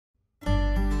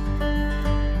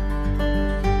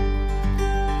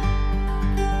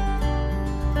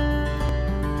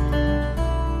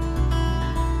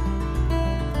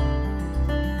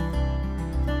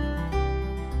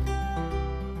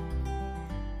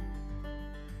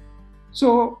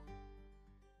So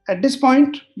at this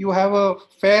point, you have a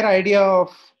fair idea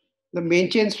of the main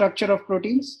chain structure of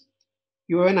proteins.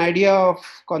 You have an idea of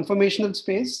conformational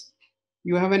space.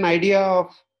 You have an idea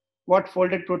of what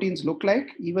folded proteins look like,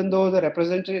 even though the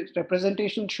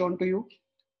representations shown to you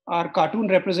are cartoon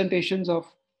representations of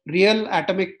real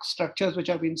atomic structures which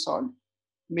have been solved,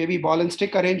 maybe ball and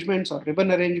stick arrangements or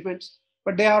ribbon arrangements,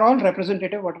 but they are all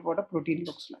representative of what a protein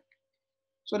looks like.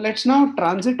 So let's now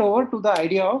transit over to the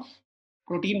idea of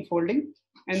protein folding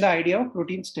and the idea of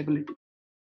protein stability.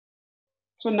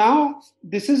 So now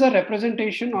this is a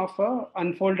representation of an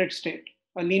unfolded state,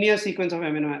 a linear sequence of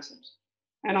amino acids.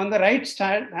 And on the right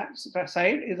side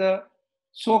is a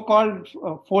so-called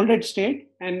folded state,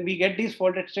 and we get these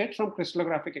folded states from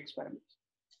crystallographic experiments.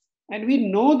 And we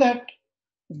know that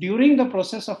during the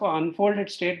process of an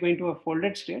unfolded state going to a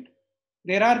folded state,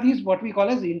 there are these what we call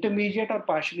as intermediate or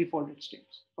partially folded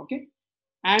states. Okay.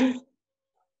 And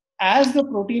as the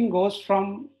protein goes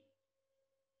from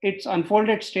its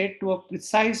unfolded state to a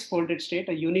precise folded state,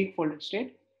 a unique folded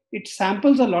state, it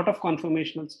samples a lot of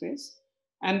conformational space.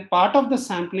 And part of the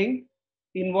sampling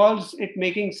involves it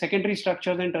making secondary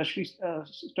structures and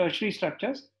tertiary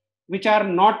structures, which are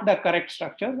not the correct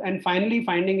structures, and finally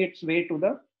finding its way to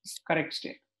the correct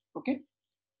state. Okay.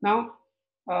 Now,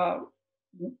 uh,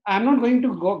 I'm not going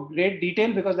to go great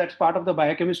detail because that's part of the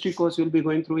biochemistry course you'll be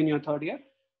going through in your third year.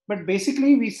 But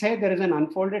basically, we say there is an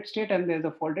unfolded state and there's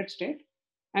a folded state.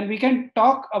 And we can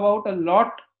talk about a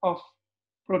lot of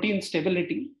protein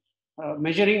stability,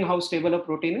 measuring how stable a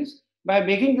protein is by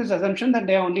making this assumption that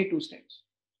there are only two states.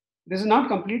 This is not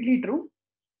completely true,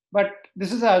 but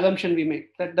this is the assumption we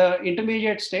make that the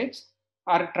intermediate states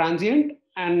are transient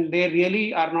and they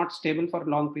really are not stable for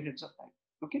long periods of time.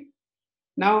 Okay.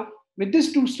 Now, with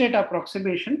this two-state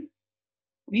approximation,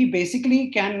 we basically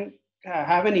can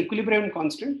have an equilibrium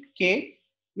constant K,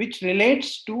 which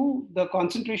relates to the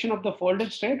concentration of the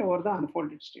folded state over the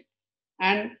unfolded state.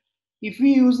 And if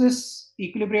we use this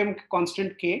equilibrium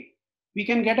constant K, we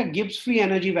can get a Gibbs free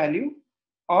energy value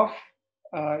of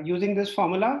using this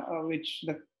formula, which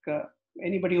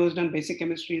anybody who has done basic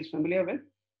chemistry is familiar with,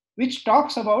 which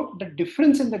talks about the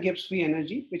difference in the Gibbs free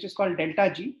energy, which is called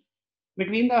delta G,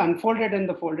 between the unfolded and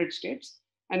the folded states.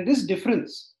 And this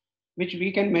difference, which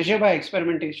we can measure by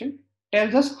experimentation,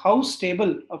 tells us how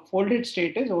stable a folded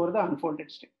state is over the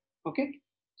unfolded state. Okay,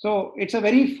 so it's a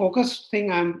very focused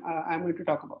thing I'm going to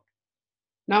talk about.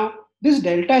 Now, this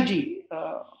delta G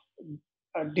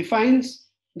defines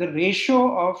the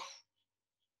ratio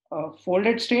of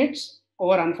folded states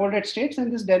over unfolded states,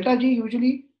 and this delta G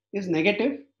usually is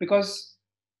negative because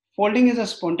folding is a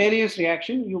spontaneous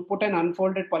reaction. You put an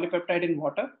unfolded polypeptide in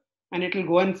water and it will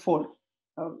go and fold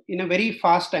in a very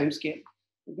fast time scale.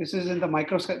 This is in the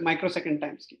microsecond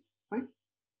time scale. Right?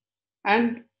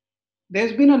 And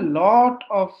there's been a lot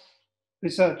of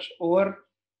research over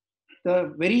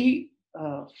the very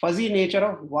fuzzy nature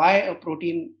of why a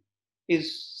protein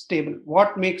is stable.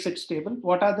 What makes it stable?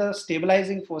 What are the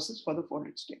stabilizing forces for the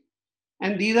folded state?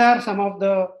 And these are some of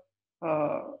the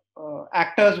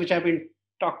actors which have been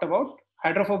talked about: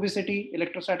 hydrophobicity,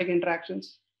 electrostatic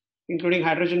interactions, including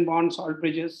hydrogen bonds, salt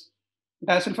bridges,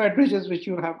 disulfide bridges, which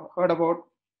you have heard about,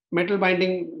 metal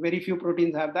binding, very few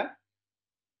proteins have that,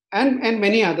 and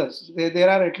many others. There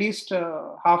are at least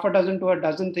half a dozen to a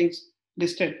dozen things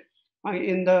listed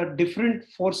in the different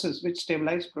forces which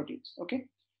stabilize proteins. Okay.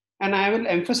 And I will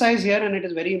emphasize here, and it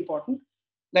is very important,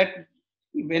 that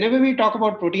whenever we talk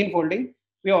about protein folding,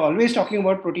 we are always talking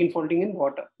about protein folding in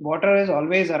water. Water is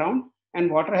always around,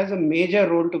 and water has a major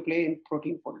role to play in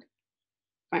protein folding.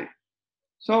 Fine.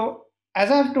 So, as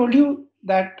I've told you,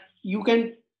 that you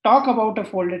can talk about a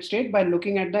folded state by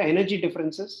looking at the energy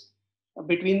differences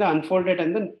between the unfolded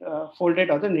and the folded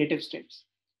or the native states.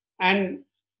 And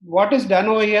what is done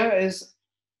over here is,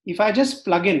 if I just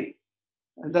plug in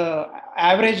the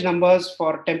average numbers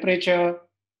for temperature,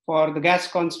 for the gas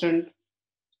constant,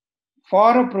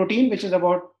 for a protein which is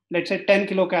about, let's say, 10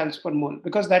 kilocals per mole,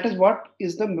 because that is what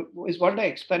the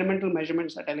experimental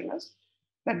measurements are telling us,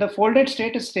 that the folded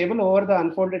state is stable over the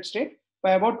unfolded state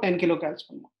by about 10 kilocals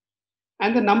per mole.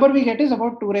 And the number we get is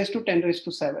about 2 raised to 10 raised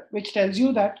to 7, which tells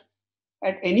you that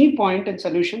at any point in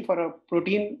solution for a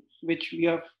protein which we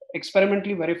have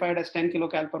experimentally verified as 10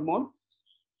 kilocal per mole,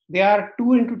 there are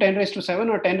 2 into 10 raised to 7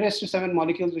 or 10 raised to 7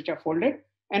 molecules which are folded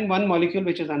and one molecule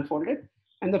which is unfolded.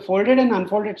 And the folded and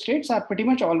unfolded states are pretty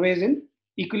much always in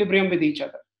equilibrium with each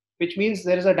other, which means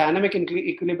there is a dynamic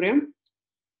equilibrium.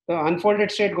 The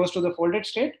unfolded state goes to the folded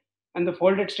state, and the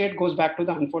folded state goes back to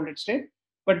the unfolded state.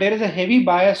 But there is a heavy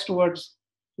bias towards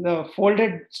the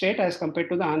folded state as compared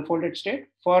to the unfolded state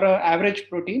for an average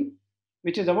protein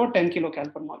which is about 10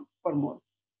 kilocal per mole.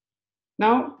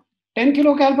 Now, 10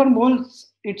 kilocal per mole,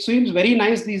 it seems very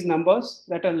nice, these numbers,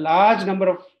 that a large number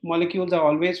of molecules are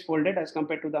always folded as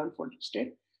compared to the unfolded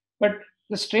state. But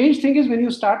the strange thing is when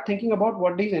you start thinking about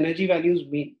what these energy values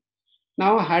mean.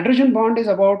 Now, a hydrogen bond is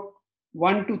about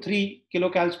 1 to 3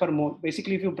 kilocals per mole.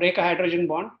 Basically, if you break a hydrogen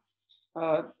bond,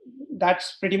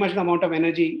 that's pretty much the amount of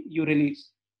energy you release.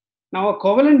 Now, a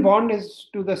covalent bond is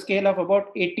to the scale of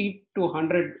about 80 to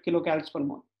 100 kilocals per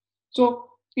mole. So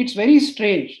it's very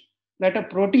strange that a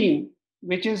protein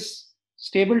which is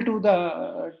stable to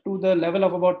the level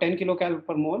of about 10 kilocal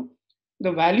per mole,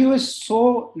 the value is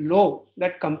so low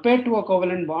that compared to a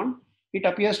covalent bond, it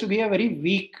appears to be a very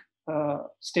weak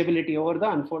stability over the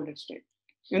unfolded state.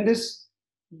 And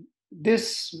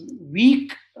this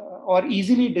weak or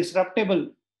easily disruptible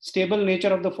stable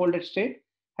nature of the folded state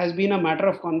has been a matter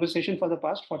of conversation for the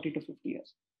past 40 to 50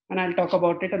 years. And I'll talk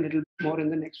about it a little more in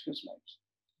the next few slides.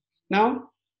 Now,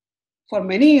 for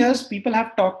many years, people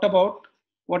have talked about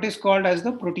what is called as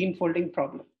the protein folding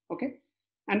problem. Okay.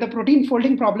 And the protein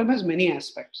folding problem has many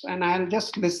aspects, and I'll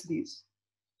just list these.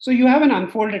 So you have an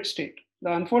unfolded state.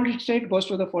 The unfolded state goes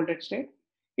to the folded state.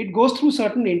 It goes through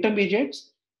certain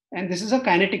intermediates, and this is a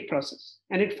kinetic process.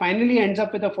 And it finally ends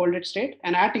up with a folded state.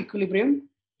 And at equilibrium,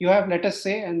 you have, let us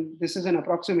say, and this is an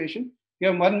approximation, you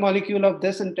have 1 molecule of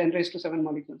this and 10 raised to 7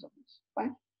 molecules of this.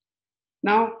 Fine.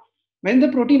 Now, when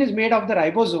the protein is made of the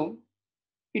ribosome,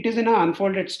 it is in an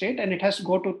unfolded state and it has to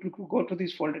go to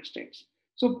these folded states.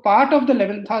 So part of the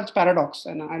Levinthal's paradox,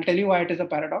 and I'll tell you why it is a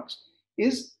paradox,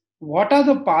 is what are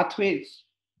the pathways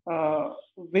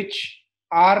which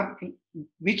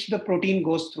the protein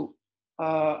goes through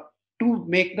to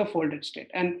make the folded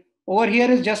state. And over here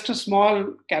is just a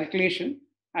small calculation.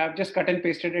 I've just cut and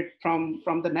pasted it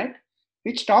from the net,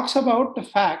 which talks about the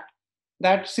fact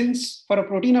that since for a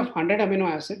protein of 100 amino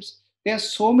acids, there are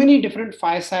so many different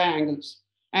phi-psi angles.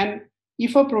 And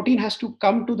if a protein has to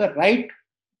come to the right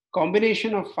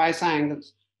combination of phi-psi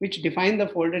angles, which define the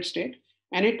folded state,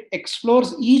 and it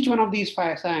explores each one of these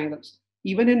phi-psi angles,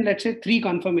 even in, let's say, 3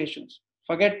 conformations,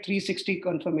 forget 360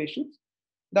 conformations,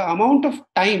 the amount of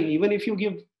time, even if you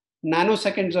give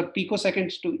nanoseconds or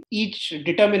picoseconds to each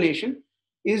determination,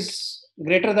 is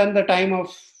greater than the time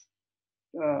of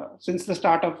since the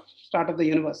start of the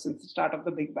universe, since the start of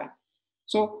the Big Bang.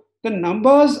 So the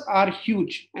numbers are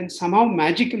huge, and somehow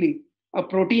magically a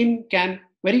protein can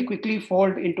very quickly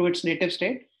fold into its native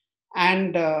state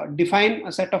and define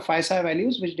a set of phi-psi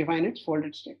values which define its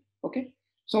folded state. Okay,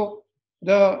 so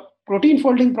the protein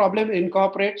folding problem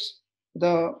incorporates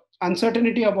the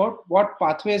uncertainty about what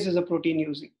pathways is a protein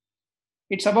using.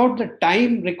 It's about the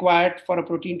time required for a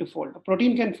protein to fold. A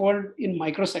protein can fold in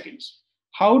microseconds.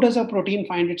 How does a protein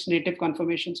find its native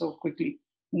conformation so quickly,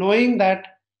 knowing that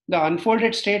the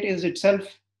unfolded state is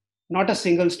itself not a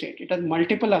single state? It has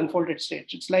multiple unfolded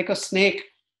states. It's like a snake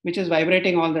which is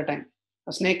vibrating all the time.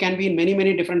 A snake can be in many,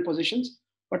 many different positions,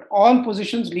 but all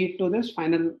positions lead to this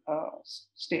final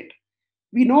state.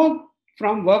 We know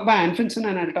from work by Anfinsen,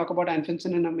 and I'll talk about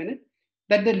Anfinsen in a minute,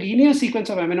 that the linear sequence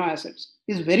of amino acids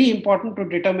is very important to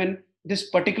determine this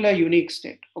particular unique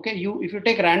state. Okay, if you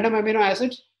take random amino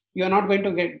acids, you are not going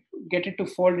to get it to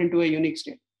fold into a unique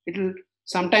state. It will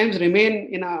sometimes remain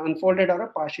in an unfolded or a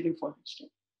partially folded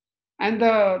state. And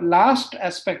the last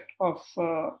aspect of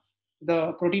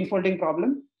the protein folding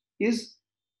problem is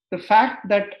the fact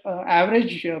that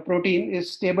average protein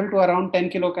is stable to around 10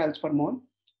 kilocals per mole,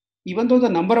 even though the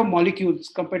number of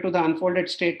molecules compared to the unfolded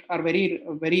state are very,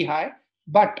 very high.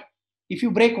 But if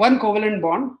you break one covalent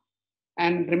bond,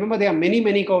 and remember there are many,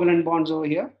 many covalent bonds over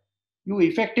here, you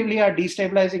effectively are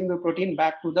destabilizing the protein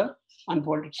back to the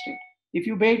unfolded state. If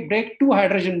you break 2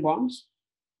 hydrogen bonds,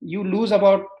 you lose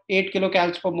about 8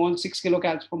 kilocals per mole, 6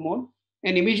 kilocals per mole.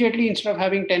 And immediately, instead of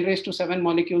having 10 raised to 7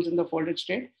 molecules in the folded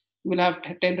state, you will have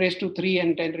 10 raised to 3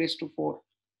 and 10 raised to 4.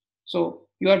 So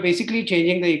you are basically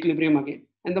changing the equilibrium again.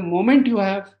 And the moment you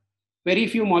have very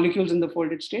few molecules in the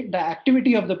folded state, the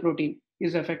activity of the protein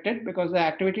is affected because the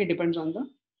activity depends on the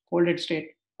folded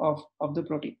state of the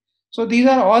protein. So these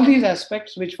are all these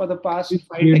aspects which for the past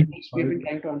 5 decades we've been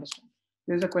trying to understand.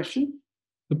 There's a question?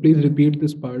 So please repeat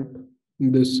this part,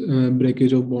 this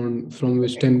breakage of bond from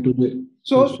which 10 to the...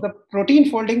 So the protein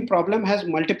folding problem has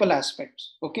multiple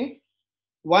aspects, okay?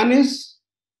 One is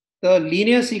the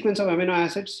linear sequence of amino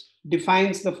acids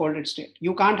defines the folded state.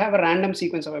 You can't have a random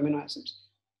sequence of amino acids.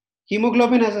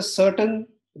 Hemoglobin has a certain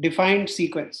defined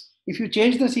sequence. If you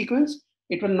change the sequence,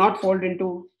 it will not fold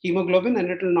into hemoglobin and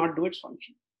it will not do its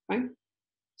function. Right?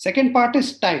 Second part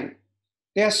is time.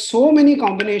 There are so many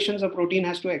combinations a protein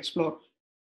has to explore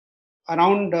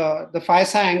around the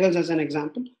phi-psi angles as an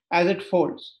example. as it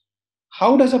folds.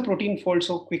 How does a protein fold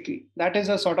so quickly? That is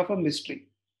a sort of a mystery.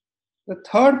 The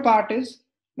third part is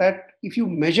that if you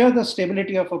measure the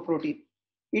stability of a protein,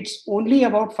 it's only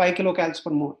about 5 kilocals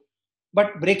per mole.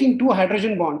 But breaking two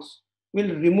hydrogen bonds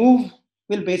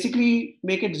will basically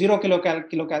make it 0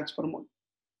 kilocals per mole.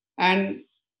 And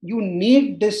you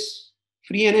need this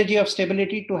free energy of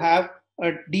stability to have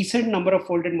a decent number of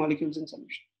folded molecules in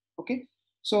solution. Okay,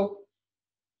 so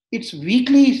it's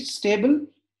weakly stable.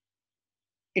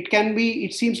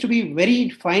 It seems to be very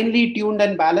finely tuned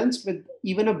and balanced, with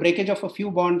even a breakage of a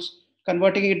few bonds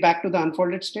converting it back to the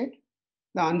unfolded state.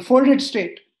 The unfolded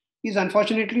state is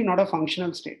unfortunately not a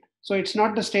functional state. So it's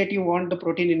not the state you want the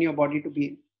protein in your body to be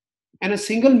in. And a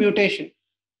single mutation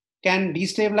can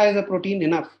destabilize a protein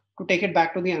enough to take it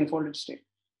back to the unfolded state.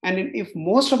 And if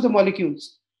most of the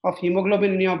molecules of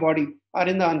hemoglobin in your body are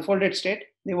in the unfolded state,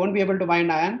 they won't be able to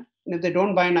bind iron. And if they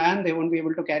don't bind iron, they won't be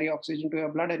able to carry oxygen to your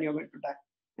blood and you're going to die.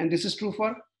 And this is true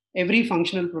for every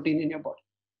functional protein in your body.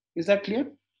 Is that clear?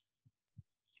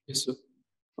 Yes, sir.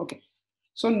 Okay.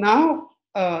 So now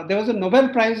there was a Nobel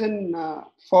Prize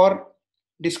for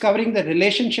discovering the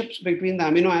relationships between the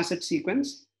amino acid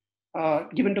sequence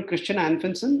given to Christian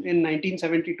Anfinsen in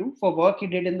 1972 for work he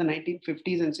did in the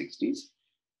 1950s and 60s.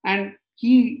 And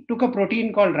he took a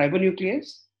protein called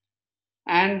ribonuclease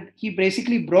and he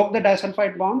basically broke the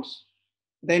disulfide bonds.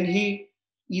 Then he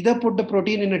either put the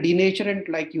protein in a denaturant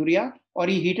like urea or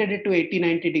he heated it to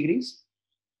 80-90 degrees.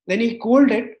 Then he cooled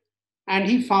it and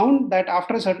he found that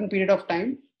after a certain period of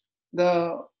time,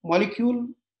 the molecule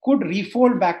could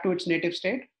refold back to its native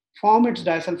state, form its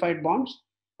disulfide bonds,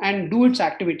 and do its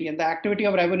activity. And the activity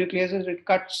of ribonuclease is it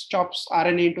chops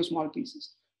RNA into small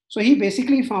pieces. So he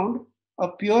basically found a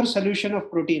pure solution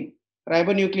of protein,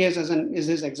 ribonuclease is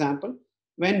his example,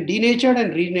 when denatured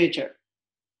and renatured,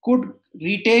 could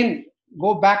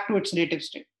go back to its native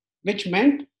state, which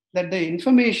meant that the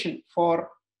information for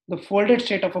the folded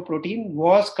state of a protein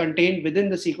was contained within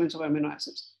the sequence of amino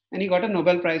acids. And he got a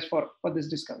Nobel Prize for this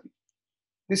discovery.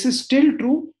 This is still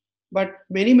true, but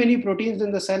many proteins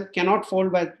in the cell cannot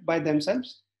fold by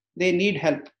themselves. They need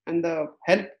help. And the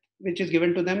help which is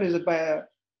given to them is by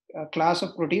a class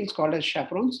of proteins called as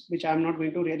chaperones, which I'm not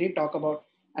going to really talk about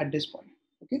at this point.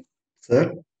 Okay.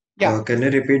 Sir, Yeah. can you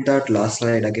repeat that last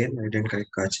slide again? I didn't quite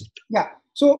catch it. Yeah.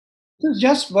 So this is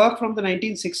just work from the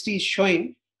 1960s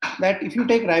showing that if you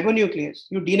take ribonuclease,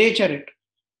 you denature it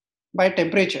by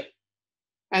temperature,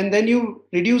 and then you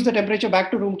reduce the temperature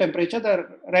back to room temperature, the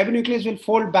ribonuclease will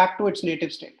fold back to its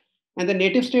native state. And the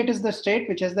native state is the state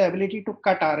which has the ability to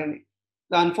cut RNA.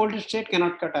 The unfolded state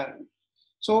cannot cut RNA.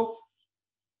 So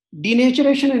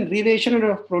denaturation and renaturation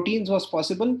of proteins was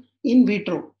possible in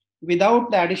vitro without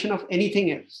the addition of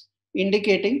anything else,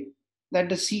 indicating that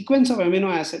the sequence of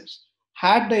amino acids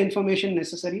had the information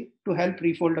necessary to help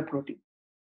refold a protein.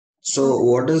 So,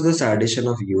 what is this addition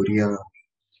of urea?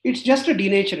 It's just a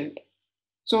denaturant.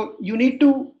 So you need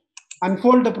to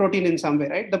unfold the protein in some way,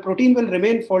 right? The protein will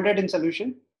remain folded in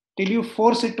solution till you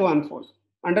force it to unfold.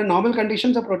 Under normal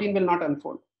conditions, the protein will not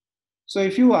unfold. So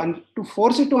if you to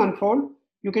force it to unfold,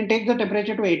 you can take the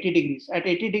temperature to 80 degrees. At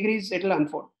 80 degrees, it will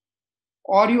unfold.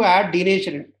 Or you add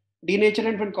denaturant.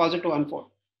 Denaturant will cause it to unfold.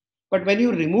 But when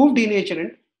you remove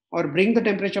denaturant or bring the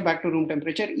temperature back to room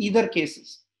temperature, either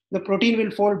cases, the protein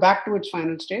will fold back to its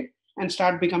final state and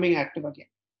start becoming active again,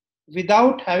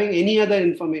 without having any other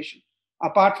information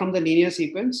apart from the linear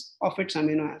sequence of its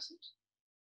amino acids.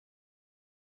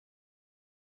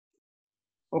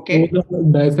 Okay. So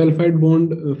the disulfide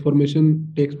bond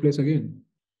formation takes place again?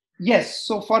 Yes.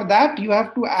 So for that, you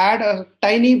have to add a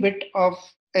tiny bit of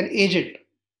an agent.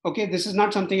 Okay. This is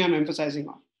not something I'm emphasizing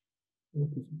on.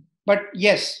 Okay. But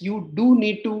yes, you do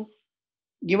need to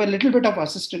give a little bit of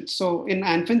assistance. So in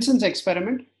Anfinsen's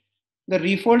experiment, the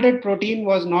refolded protein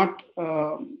was not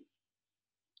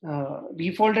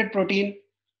refolded protein.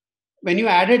 When you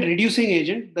added reducing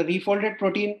agent, the refolded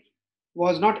protein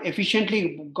was not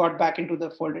efficiently got back into the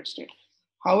folded state.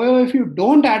 However, if you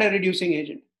don't add a reducing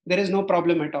agent, there is no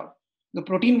problem at all. The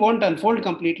protein won't unfold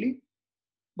completely,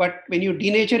 but when you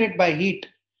denature it by heat,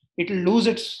 it will lose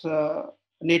its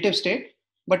native state,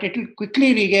 but it will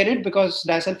quickly regain it because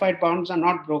disulfide bonds are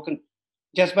not broken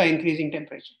just by increasing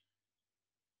temperature.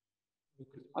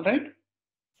 All right?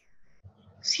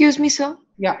 Excuse me, sir.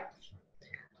 Yeah.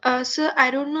 Sir,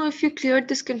 I don't know if you cleared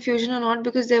this confusion or not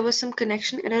because there was some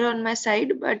connection error on my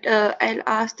side, but I'll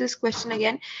ask this question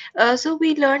again. So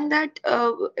we learned that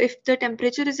if the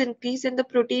temperature is increased and the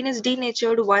protein is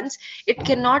denatured once, it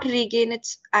cannot regain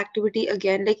its activity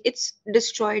again, like it's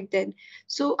destroyed then.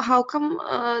 So how come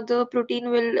the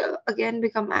protein will again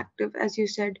become active, as you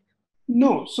said?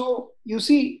 No. So you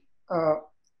see,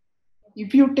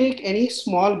 if you take any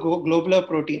small globular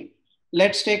protein,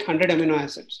 let's take 100 amino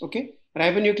acids, okay?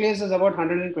 Ribonuclease is about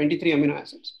 123 amino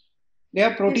acids. There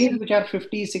are proteins which are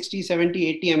 50, 60, 70,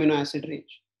 80 amino acid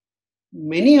range.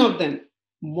 Many of them,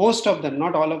 most of them,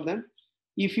 not all of them,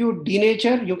 if you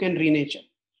denature, you can renature.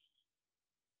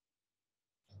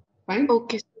 Fine?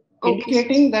 Okay.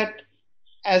 Indicating that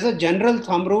as a general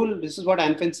thumb rule, this is what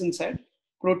Anfinsen said,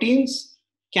 proteins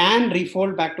can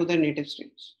refold back to their native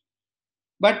states.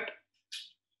 But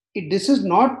this is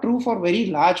not true for very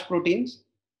large proteins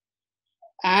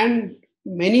and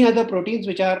many other proteins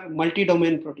which are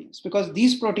multi-domain proteins, because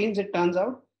these proteins, it turns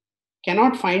out,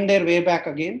 cannot find their way back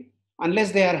again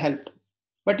unless they are helped.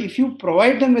 But if you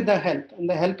provide them with the help, and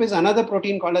the help is another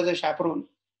protein called as a chaperone,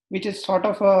 which is sort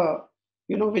of a,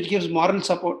 which gives moral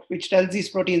support, which tells these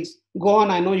proteins, go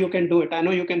on, I know you can do it, I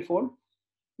know you can fold.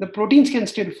 The proteins can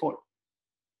still fold.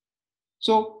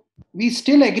 So we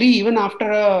still agree, even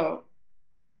after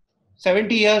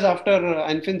 70 years after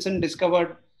Anfinsen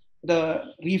discovered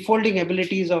the refolding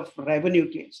abilities of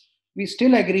ribonuclease, we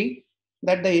still agree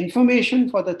that the information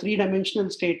for the three-dimensional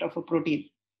state of a protein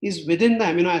is within the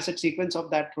amino acid sequence of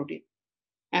that protein.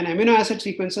 And amino acid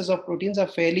sequences of proteins are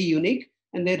fairly unique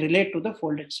and they relate to the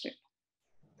folded state.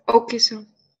 Okay, sir.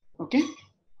 Okay?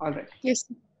 All right. Yes.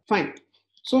 Fine.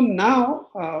 So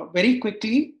now, very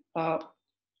quickly,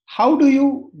 how do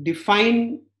you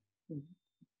define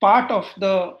part of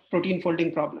the protein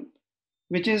folding problem,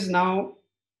 which is now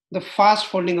the fast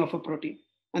folding of a protein?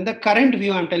 And the current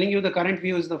view, I'm telling you, the current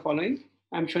view is the following.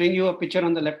 I'm showing you a picture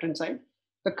on the left-hand side.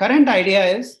 The current idea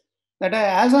is that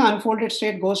as an unfolded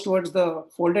state goes towards the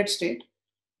folded state,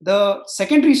 the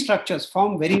secondary structures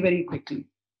form very, very quickly.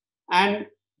 And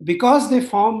because they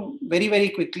form very, very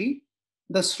quickly,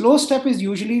 the slow step is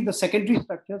usually the secondary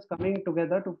structures coming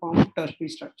together to form tertiary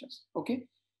structures. Okay.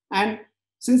 And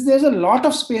since there's a lot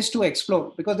of space to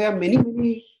explore, because there are many,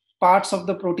 many parts of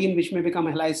the protein which may become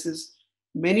helices,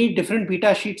 many different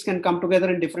beta sheets can come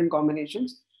together in different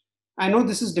combinations. I know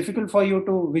this is difficult for you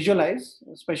to visualize,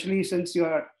 especially since you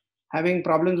are having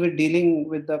problems with dealing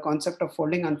with the concept of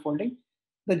folding, unfolding.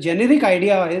 The generic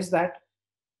idea is that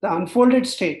the unfolded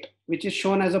state, which is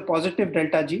shown as a positive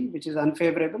delta G, which is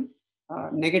unfavorable,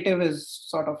 negative is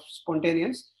sort of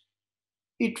spontaneous,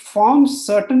 it forms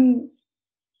certain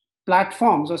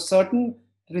platforms or certain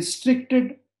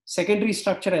restricted secondary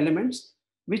structure elements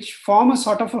which form a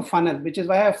sort of a funnel, which is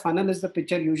why a funnel is the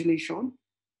picture usually shown.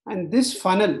 And this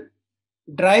funnel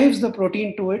drives the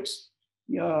protein to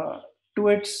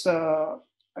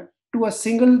a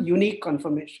single unique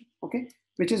conformation. Okay,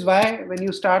 which is why when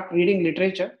you start reading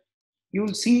literature, you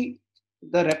will see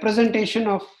the representation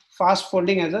of fast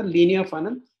folding as a linear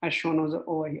funnel, as shown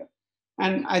over here.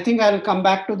 And I think I'll come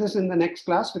back to this in the next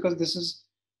class, because this is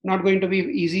not going to be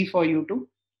easy for you to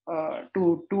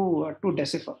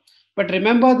decipher. But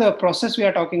remember the process we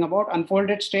are talking about: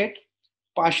 unfolded state,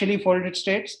 partially folded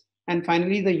states, and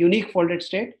finally the unique folded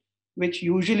state, which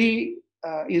usually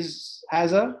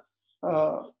has a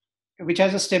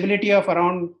stability of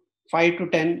around 5 to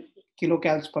 10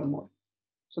 kilocals per mole.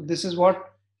 So this is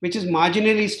which is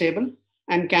marginally stable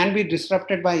and can be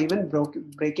disrupted by even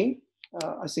breaking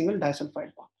a single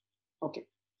disulfide bond. Okay.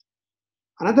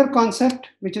 Another concept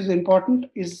which is important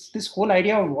is this whole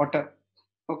idea of water.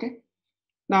 Okay.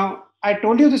 Now, I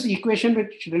told you this equation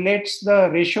which relates the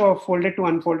ratio of folded to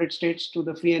unfolded states to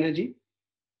the free energy.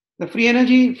 The free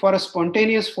energy for a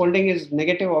spontaneous folding is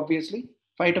negative, obviously,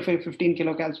 5 to 15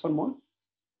 kilocals per mole.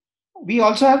 We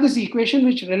also have this equation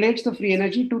which relates the free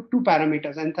energy to two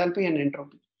parameters, enthalpy and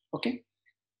entropy. Okay.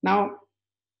 Now,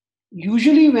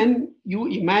 usually when you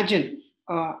imagine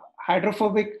a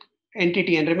hydrophobic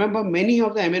entity, and remember many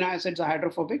of the amino acids are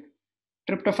hydrophobic,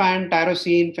 tryptophan,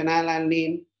 tyrosine,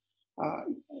 phenylalanine,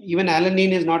 even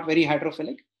alanine is not very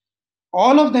hydrophilic.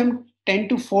 All of them tend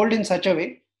to fold in such a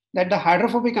way that the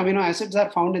hydrophobic amino acids are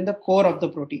found in the core of the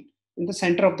protein, in the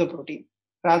center of the protein,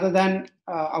 rather than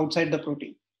outside the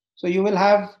protein. So you will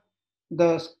have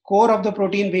the core of the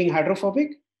protein being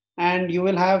hydrophobic, and you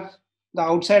will have the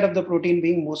outside of the protein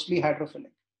being mostly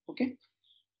hydrophilic. Okay.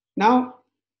 Now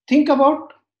think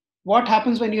about what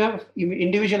happens when you have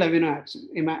individual amino acids.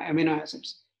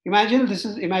 Imagine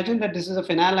that this is a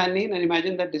phenylalanine, and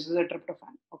imagine that this is a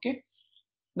tryptophan. Okay.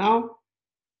 Now,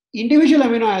 individual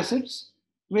amino acids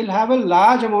will have a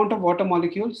large amount of water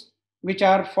molecules which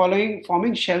are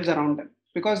forming shells around them,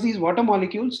 because these water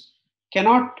molecules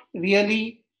cannot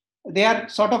really, they are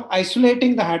sort of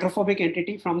isolating the hydrophobic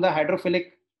entity from the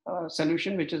hydrophilic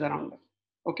solution which is around them.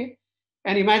 Okay.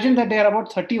 And imagine that there are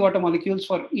about 30 water molecules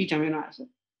for each amino acid.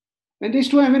 When these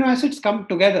two amino acids come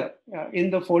together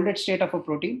in the folded state of a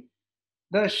protein,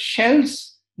 the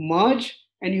shells merge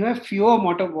and you have fewer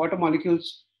water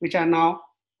molecules which are now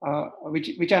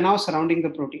which are now surrounding the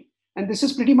protein. And this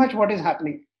is pretty much what is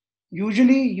happening.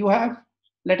 Usually you have,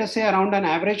 let us say, around an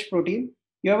average protein,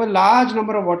 you have a large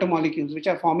number of water molecules which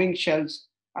are forming shells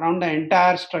around the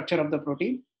entire structure of the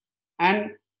protein.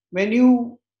 And when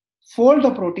you fold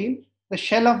the protein, the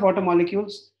shell of water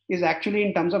molecules is actually,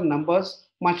 in terms of numbers,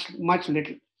 much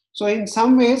little. So in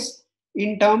some ways,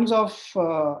 in terms of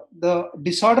the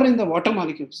disorder in the water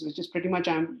molecules, which is pretty much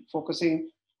I'm focusing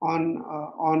on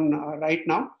right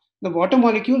now, the water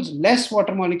molecules, less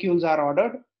water molecules are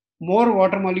ordered, more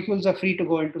water molecules are free to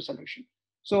go into solution.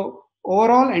 So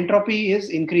overall entropy is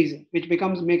increasing, which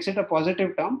makes it a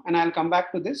positive term, and I'll come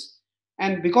back to this.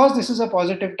 And because this is a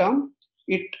positive term,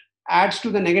 it adds to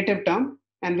the negative term,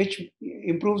 and which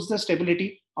improves the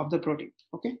stability of the protein.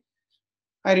 Okay.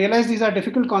 I realize these are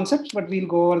difficult concepts, but we'll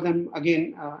go over them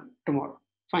again tomorrow.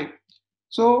 Fine.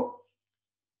 So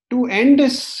to end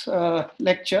this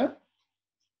lecture,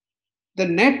 the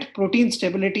net protein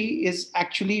stability is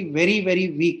actually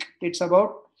very weak. It's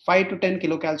about 5 to 10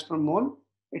 kilocals per mole.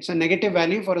 It's a negative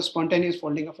value for a spontaneous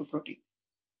folding of a protein.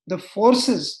 The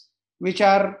forces which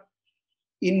are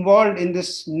involved in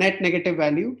this net negative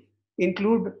value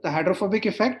include the hydrophobic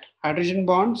effect, hydrogen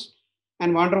bonds,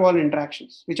 and van der Waals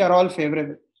interactions, which are all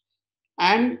favorable.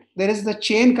 And there is the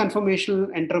chain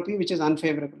conformational entropy, which is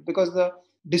unfavorable because the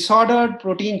disordered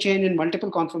protein chain in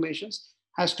multiple conformations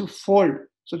has to fold.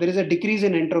 So there is a decrease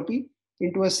in entropy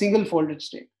into a single folded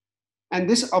state. And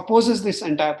this opposes this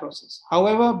entire process.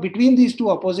 However, between these two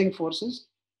opposing forces,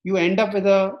 you end up with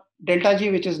a delta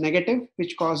G, which is negative,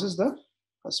 which causes the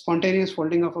spontaneous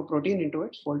folding of a protein into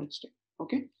its folded state.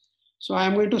 Okay. So I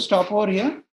am going to stop over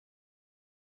here.